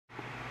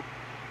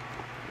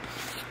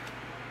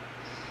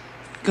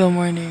Good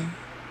morning,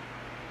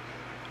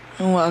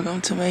 and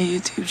welcome to my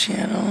YouTube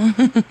channel.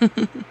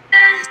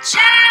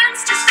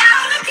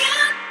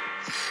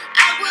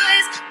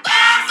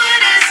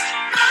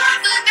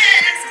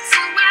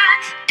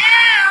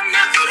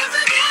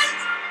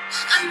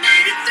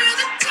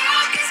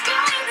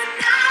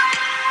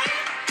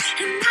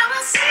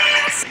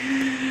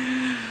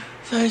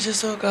 So I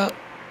just woke up,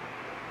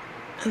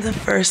 and the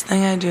first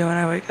thing I do when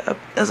I wake up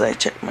is I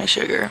check my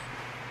sugar.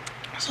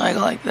 So I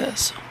go like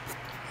this.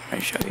 Let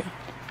me show you.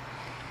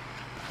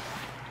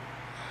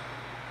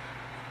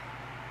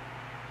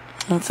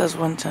 It says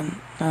 110,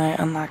 and I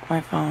unlock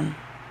my phone.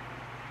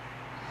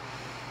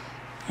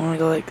 I'm gonna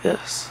go like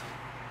this.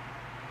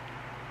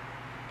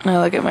 And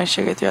I look at my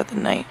sugar throughout the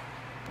night.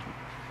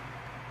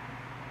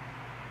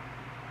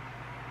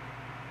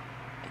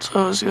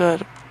 So it was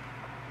good.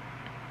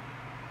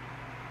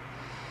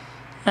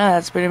 Yeah,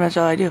 that's pretty much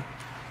all I do.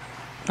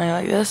 I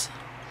like this.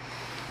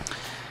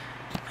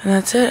 And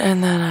that's it,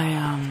 and then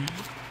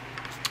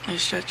I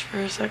stretch for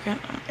a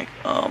second. I'm like,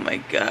 oh my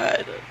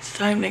god, it's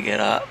time to get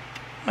up.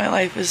 My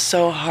life is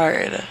so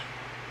hard.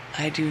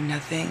 I do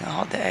nothing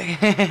all day.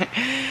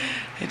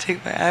 I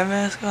take my eye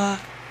mask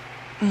off.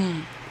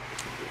 And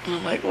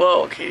I'm like,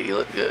 whoa, okay, you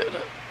look good.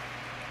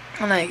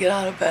 And I get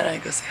out of bed and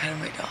I go say hi to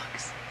my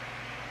dogs.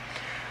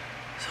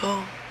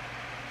 So,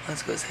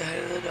 let's go say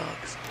hi to the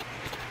dogs.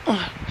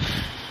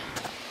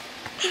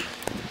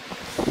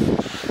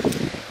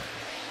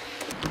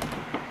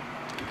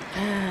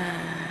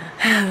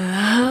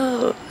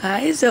 Hello.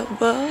 Hi,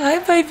 Zobo. Hi,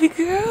 baby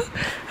girl.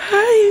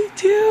 How you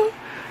do?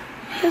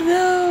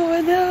 Hello,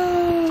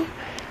 hello.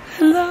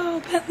 Hello,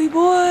 Bentley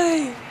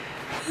boy.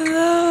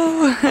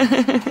 Hello.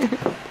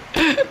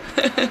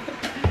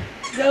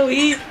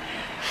 Zoe.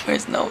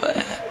 Where's Nova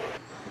at?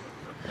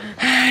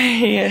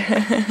 Hi.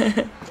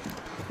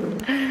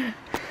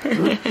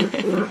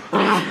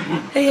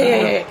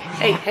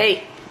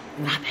 Hey.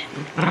 Stop it.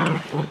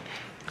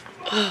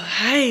 Oh,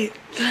 hi.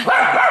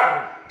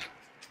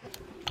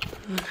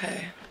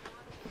 Okay.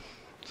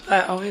 So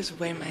I always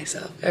weigh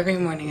myself. Every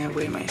morning I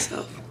weigh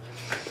myself.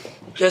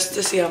 Just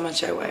to see how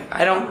much I weigh.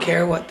 I don't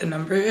care what the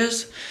number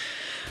is,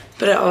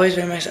 but I always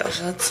weigh myself.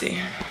 So let's see.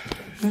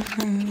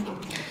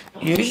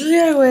 Usually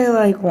I weigh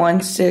like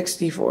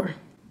 164.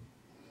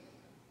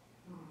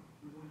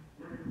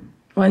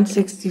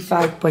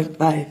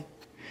 165.5.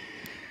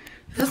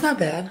 That's not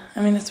bad.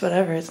 I mean, it's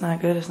whatever. It's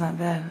not good. It's not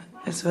bad.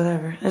 It's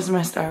whatever. This is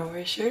my Star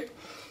Wars shirt.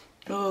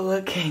 Oh,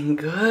 looking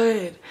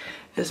good.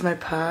 This is my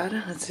pod.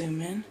 Let's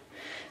zoom in.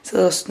 It's a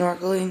little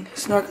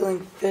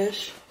snorkeling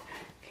fish.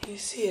 Can you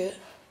see it?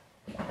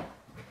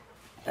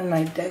 And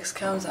my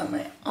Dexcom's on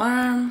my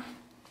arm.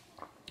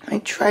 My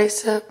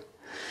tricep.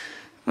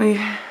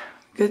 We're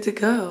good to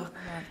go.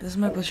 This is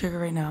my blood sugar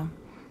right now.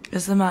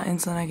 This is the amount of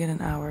insulin I get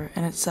an hour.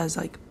 And it says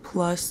like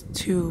plus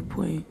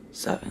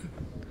 2.7.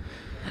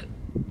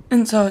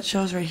 And so it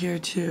shows right here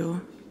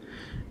too.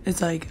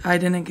 It's like I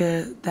didn't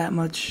get that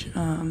much,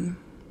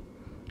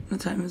 what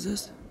time is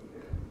this?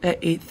 At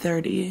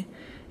 8:30,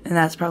 and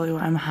that's probably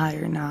why I'm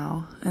higher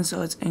now, and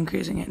so it's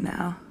increasing it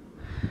now.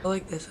 I go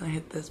like this and I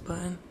hit this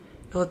button,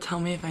 it will tell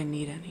me if I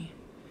need any.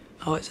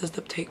 Oh, it says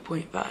to take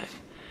 0.5.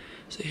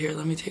 So here,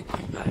 let me take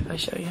 0.5, I'll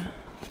show you.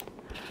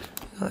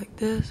 Go like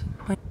this.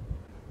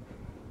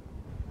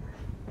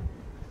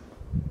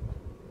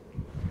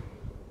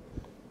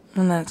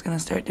 And then it's gonna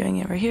start doing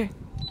it right here.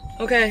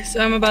 Okay, so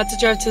I'm about to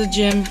drive to the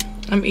gym.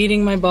 I'm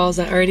eating my balls,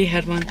 I already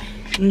had one.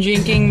 I'm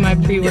drinking my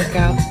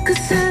pre-workout.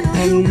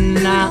 I'm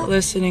not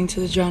listening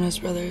to the Jonas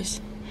Brothers.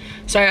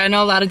 Sorry, I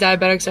know a lot of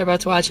diabetics are about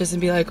to watch this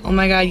and be like, oh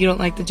my god, you don't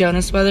like the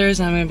Jonas Brothers?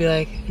 And I'm gonna be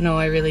like, no,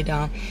 I really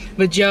don't.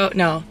 But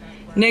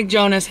Nick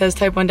Jonas has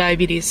type 1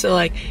 diabetes, so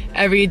like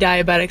every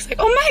diabetic's like,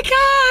 oh my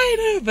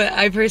god! But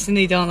I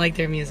personally don't like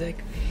their music.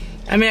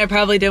 I mean, I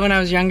probably did when I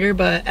was younger,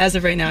 but as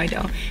of right now, I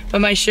don't.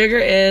 But my sugar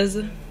is,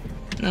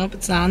 nope,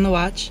 it's not on the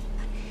watch.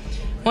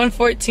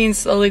 114,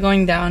 slowly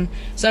going down.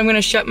 So I'm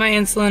gonna shut my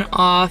insulin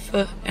off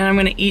and I'm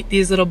gonna eat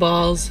these little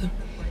balls.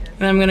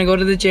 And I'm gonna go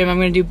to the gym. I'm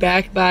gonna do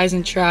back, bis,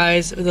 and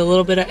tris with a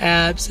little bit of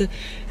abs.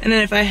 And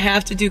then if I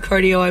have to do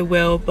cardio, I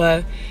will,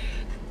 but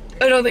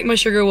I don't think my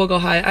sugar will go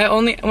high.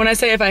 When I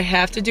say if I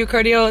have to do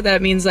cardio,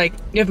 that means like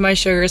if my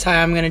sugar is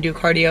high, I'm gonna do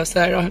cardio so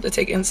that I don't have to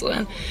take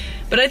insulin.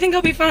 But I think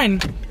I'll be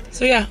fine.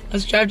 So yeah,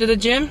 let's drive to the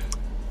gym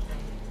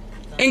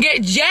and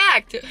get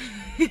jacked.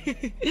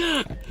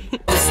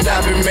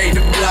 Stop and make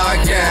the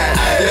vlog,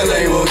 yeah. Your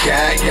label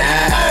got,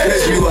 yeah.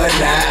 Cause you are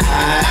not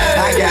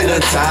high. I got the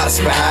top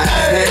spot.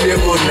 And it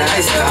was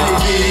nice,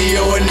 dog.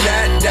 Video and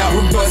that, we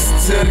busted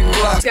to the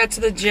clock. Just got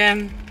to the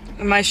gym,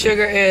 and my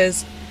sugar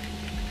is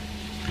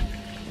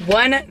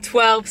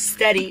 112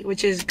 steady,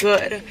 which is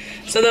good.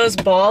 So those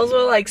balls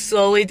will like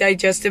slowly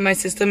digest in my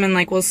system and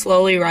like will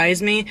slowly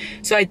rise me.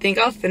 So I think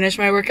I'll finish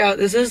my workout.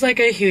 This is like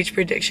a huge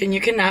prediction. You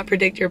cannot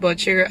predict your blood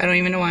sugar. I don't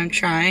even know why I'm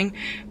trying,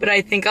 but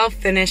I think I'll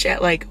finish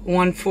at like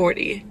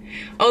 140.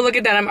 Oh, look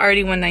at that. I'm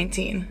already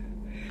 119.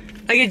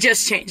 Like it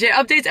just changed. It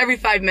updates every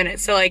 5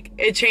 minutes. So like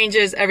it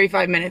changes every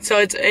 5 minutes. So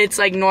it's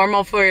like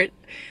normal for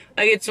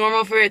Like, it's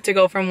normal for it to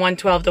go from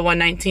 112 to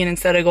 119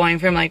 instead of going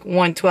from like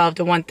 112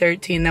 to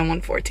 113, then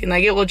 114.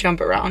 Like, it will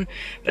jump around.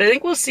 But I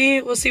think we'll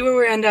see where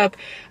we end up.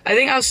 I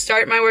think I'll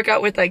start my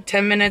workout with like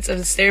 10 minutes of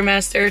the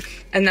Stairmaster,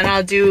 and then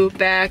I'll do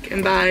back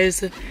and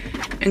bis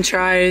and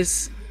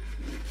tries,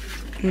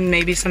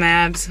 maybe some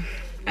abs.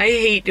 I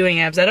hate doing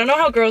abs. I don't know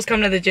how girls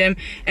come to the gym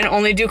and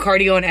only do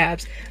cardio and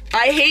abs.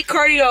 I hate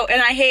cardio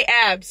and I hate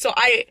abs, so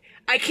I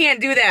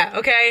can't do that,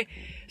 okay?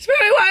 That's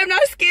probably why I'm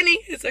not skinny.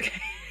 It's okay.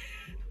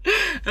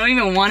 I don't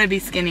even want to be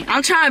skinny.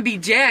 I'm trying to be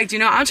jacked, you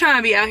know? I'm trying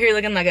to be out here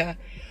looking like a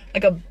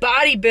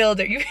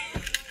bodybuilder.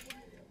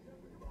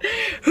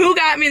 Who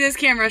got me this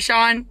camera,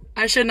 Sean?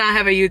 I should not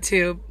have a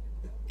YouTube.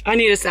 I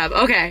need to stop.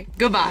 Okay,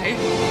 goodbye.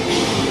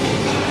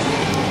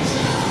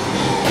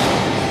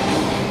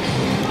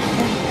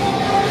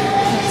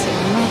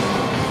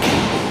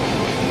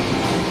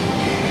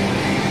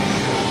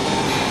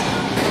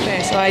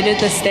 So I did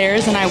the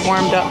stairs and I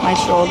warmed up my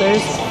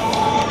shoulders,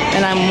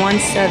 and I'm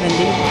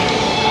 170.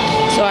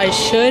 So I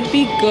should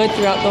be good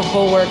throughout the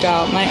whole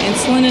workout. My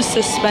insulin is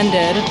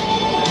suspended,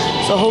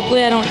 so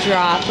hopefully I don't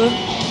drop.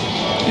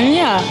 And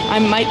yeah, I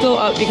might go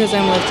up because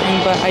I'm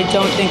lifting, but I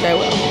don't think I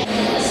will.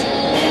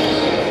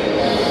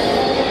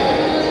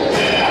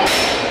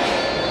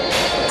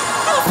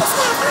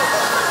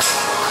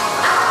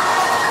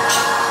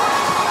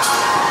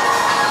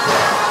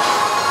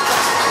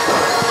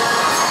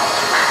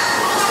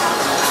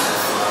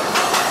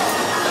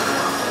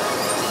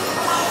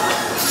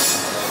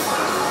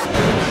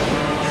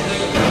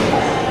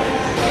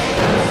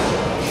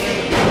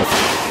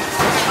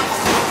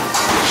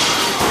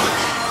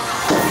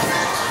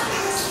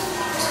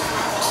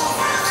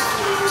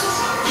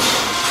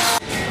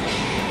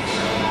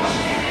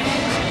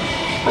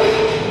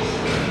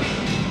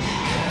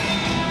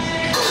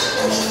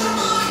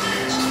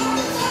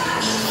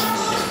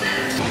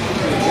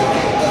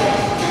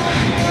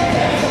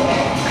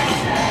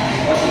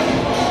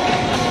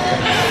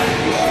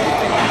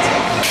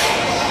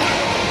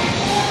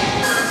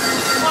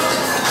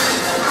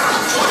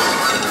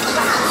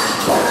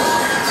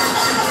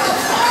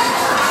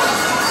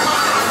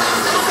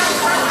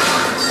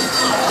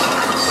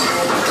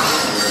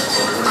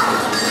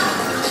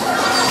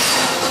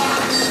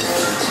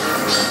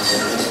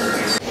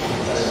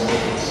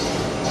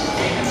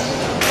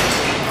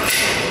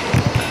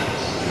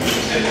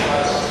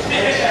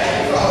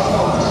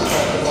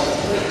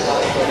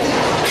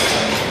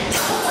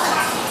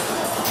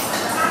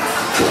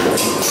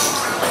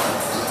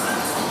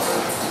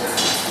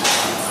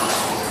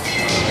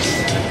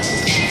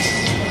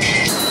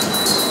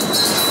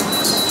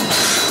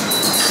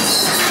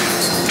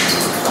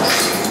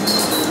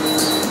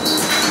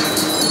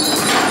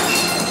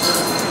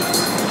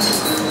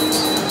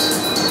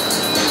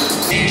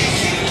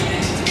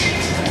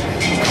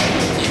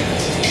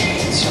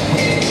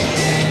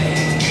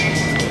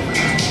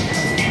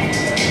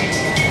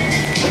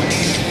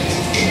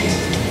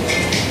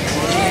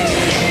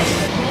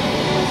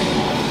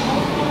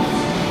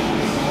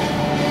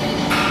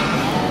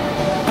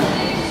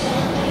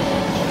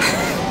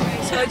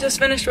 Just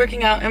finished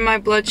working out and my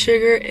blood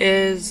sugar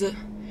is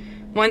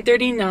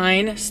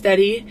 139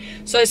 steady.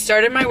 So I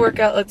started my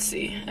workout, let's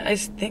see, I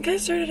think I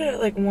started at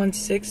like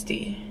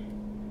 160.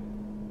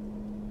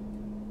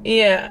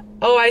 Yeah,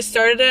 oh, I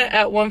started it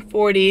at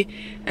 140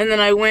 and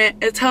then I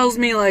went, it tells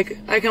me like,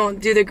 I can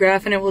do the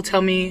graph and it will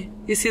tell me,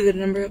 you see the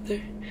number up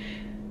there?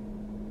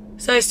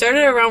 So I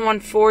started around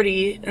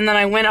 140 and then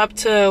I went up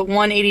to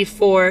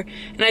 184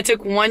 and I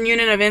took 1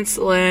 unit of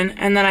insulin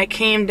and then I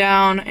came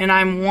down and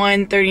I'm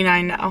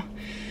 139 now.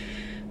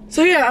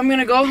 So yeah, I'm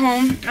gonna go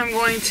home. I'm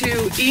going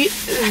to eat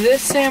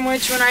this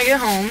sandwich when I get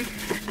home.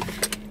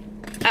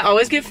 I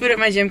always get food at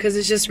my gym because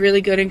it's just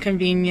really good and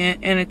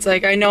convenient. And it's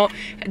like, I know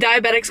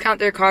diabetics count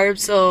their carbs,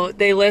 so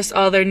they list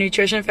all their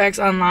nutrition facts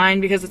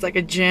online because it's like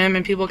a gym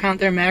and people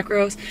count their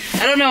macros.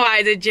 I don't know why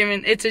I did gym,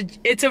 and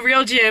it's a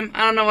real gym.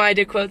 I don't know why I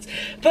did quotes.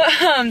 But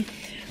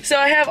so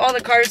I have all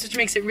the carbs, which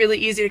makes it really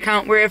easy to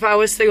count, where if I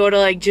was to go to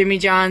like Jimmy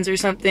John's or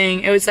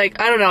something, it was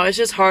like, I don't know, it's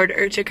just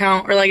harder to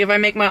count. Or like if I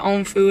make my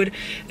own food,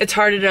 it's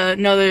harder to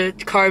know the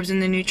carbs and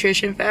the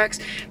nutrition facts.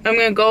 But I'm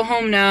gonna go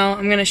home now,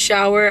 I'm gonna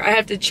shower, I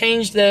have to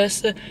change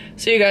this,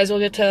 so you guys will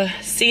get to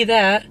see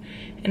that.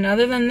 And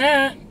other than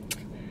that,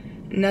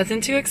 nothing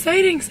too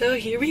exciting, so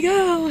here we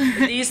go.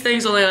 These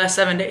things only last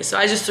 7 days, so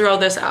I just throw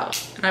this out.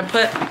 And I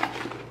put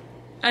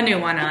a new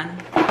one on.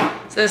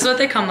 So this is what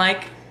they come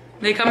like.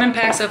 They come in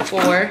packs of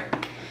 4.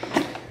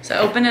 So I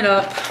open it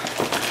up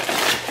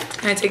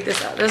and I take this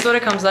out. This is what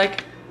it comes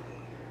like.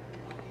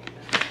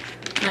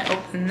 And I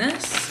open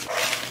this.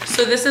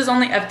 So this is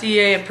only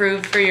FDA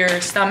approved for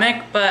your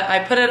stomach, but I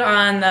put it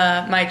on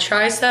my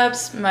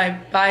triceps, my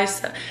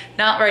bicep,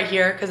 not right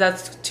here because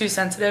that's too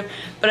sensitive,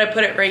 but I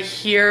put it right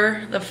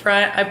here, the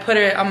front. I put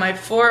it on my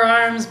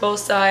forearms, both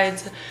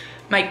sides,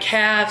 my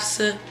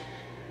calves,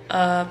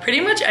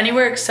 pretty much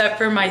anywhere except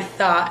for my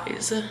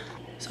thighs.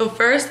 So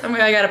first,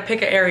 I gotta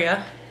pick an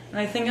area. And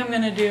I think I'm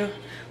gonna do,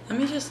 let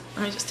me just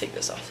take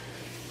this off.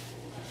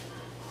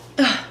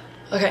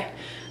 Okay,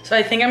 So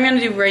I think I'm gonna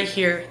do right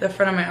here, the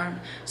front of my arm.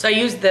 So I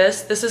use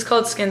this. This is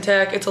called Skin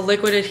Tack. It's a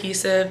liquid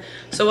adhesive.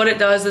 So what it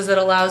does is it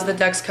allows the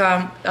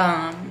Dexcom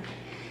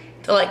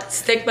to like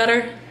stick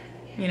better.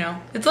 You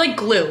know, it's like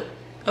glue.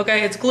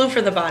 Okay, it's glue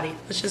for the body.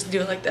 Let's just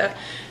do it like that.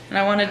 And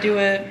I want to do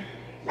it.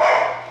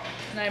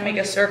 And I make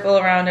a circle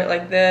around it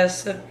like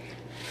this,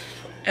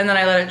 and then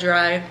I let it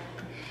dry.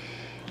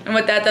 And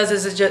what that does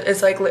is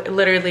it's like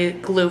literally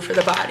glue for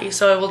the body.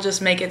 So it will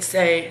just make it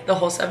stay the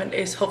whole 7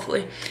 days,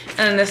 hopefully. And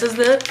then this is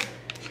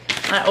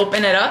I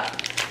open it up.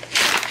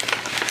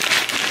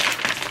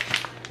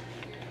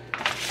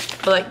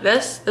 But like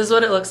this is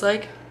what it looks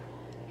like.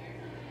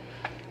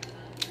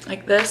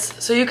 Like this.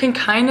 So you can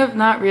kind of,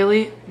 not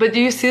really, but do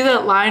you see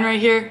that line right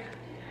here?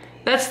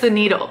 That's the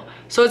needle.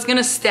 So it's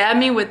gonna stab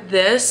me with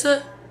this,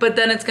 but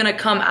then it's gonna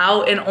come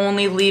out and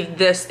only leave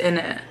this in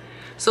it.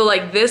 So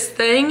like this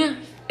thing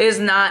is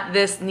not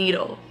this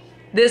needle.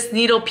 This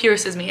needle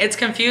pierces me. It's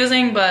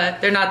confusing,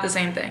 but they're not the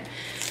same thing.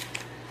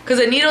 Because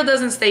a needle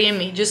doesn't stay in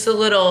me, just a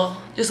little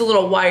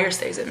wire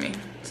stays in me.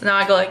 So now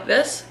I go like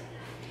this.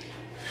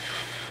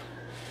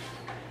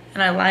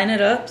 And I line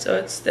it up so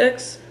it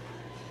sticks.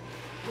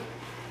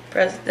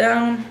 Press it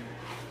down.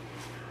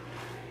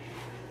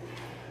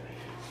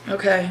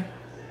 Okay.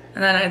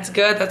 And then it's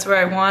good, that's where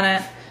I want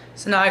it.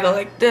 So now I go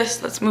like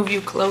this. Let's move you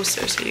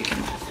closer so you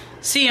can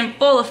see in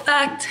full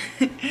effect.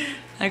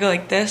 I go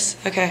like this,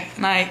 okay,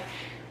 and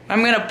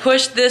I'm gonna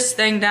push this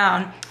thing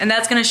down, and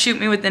that's gonna shoot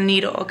me with the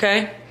needle,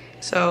 okay?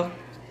 So,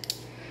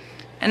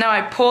 and now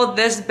I pull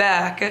this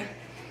back,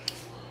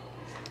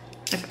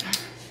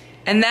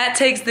 and that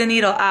takes the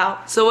needle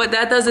out. So what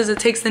that does is it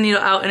takes the needle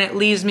out and it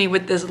leaves me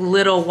with this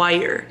little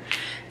wire.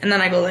 And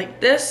then I go like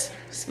this,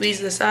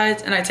 squeeze the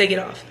sides, and I take it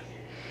off.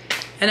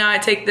 And now I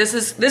take, this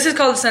is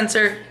called a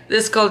sensor,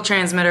 this is called a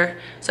transmitter.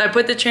 So I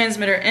put the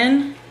transmitter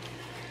in,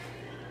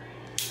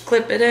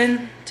 clip it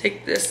in,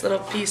 take this little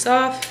piece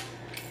off,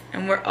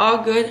 and we're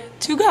all good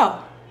to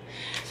go.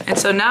 And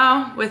so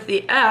now with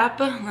the app,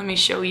 let me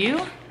show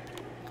you.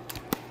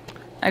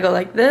 I go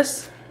like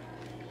this,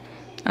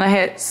 and I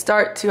hit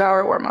start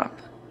 2-hour warm up.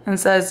 And it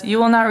says, you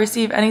will not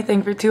receive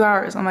anything for 2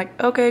 hours. I'm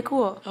like, okay,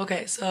 cool.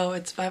 Okay, so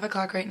it's 5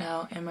 o'clock right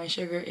now, and my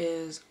sugar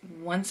is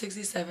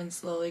 167,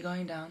 slowly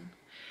going down.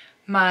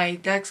 My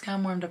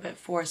Dexcom warmed up at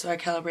 4, so I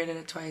calibrated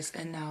it twice,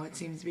 and now it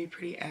seems to be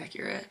pretty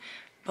accurate.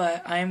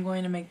 But I am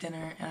going to make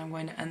dinner, and I'm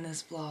going to end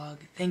this vlog.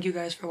 Thank you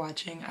guys for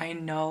watching. I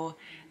know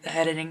the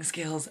editing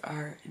skills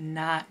are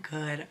not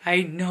good.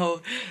 I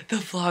know the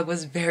vlog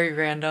was very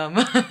random.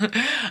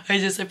 I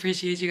just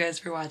appreciate you guys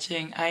for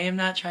watching. I am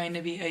not trying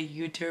to be a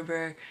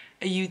YouTuber.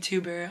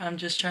 I'm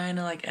just trying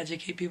to like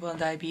educate people on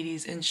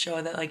diabetes and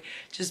show that like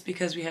just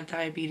because we have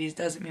diabetes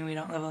doesn't mean we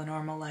don't live a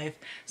normal life.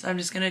 So I'm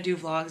just gonna do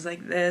vlogs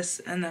like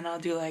this, and then I'll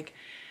do like,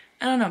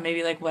 I don't know,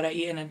 maybe like what I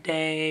eat in a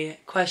day,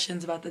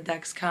 questions about the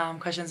Dexcom,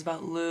 questions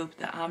about Loop,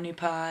 the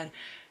Omnipod.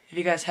 If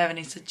you guys have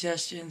any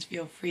suggestions,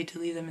 feel free to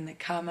leave them in the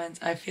comments.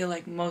 I feel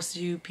like most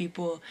of you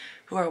people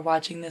who are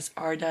watching this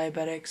are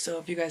diabetic, so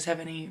if you guys have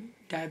any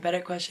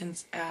diabetic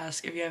questions,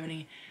 ask. If you have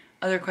any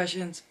other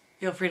questions,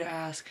 feel free to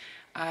ask.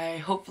 I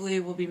hopefully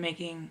will be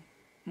making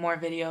more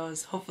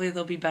videos. Hopefully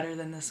they'll be better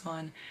than this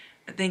one.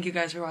 But thank you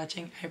guys for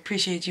watching. I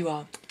appreciate you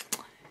all.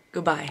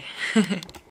 Goodbye.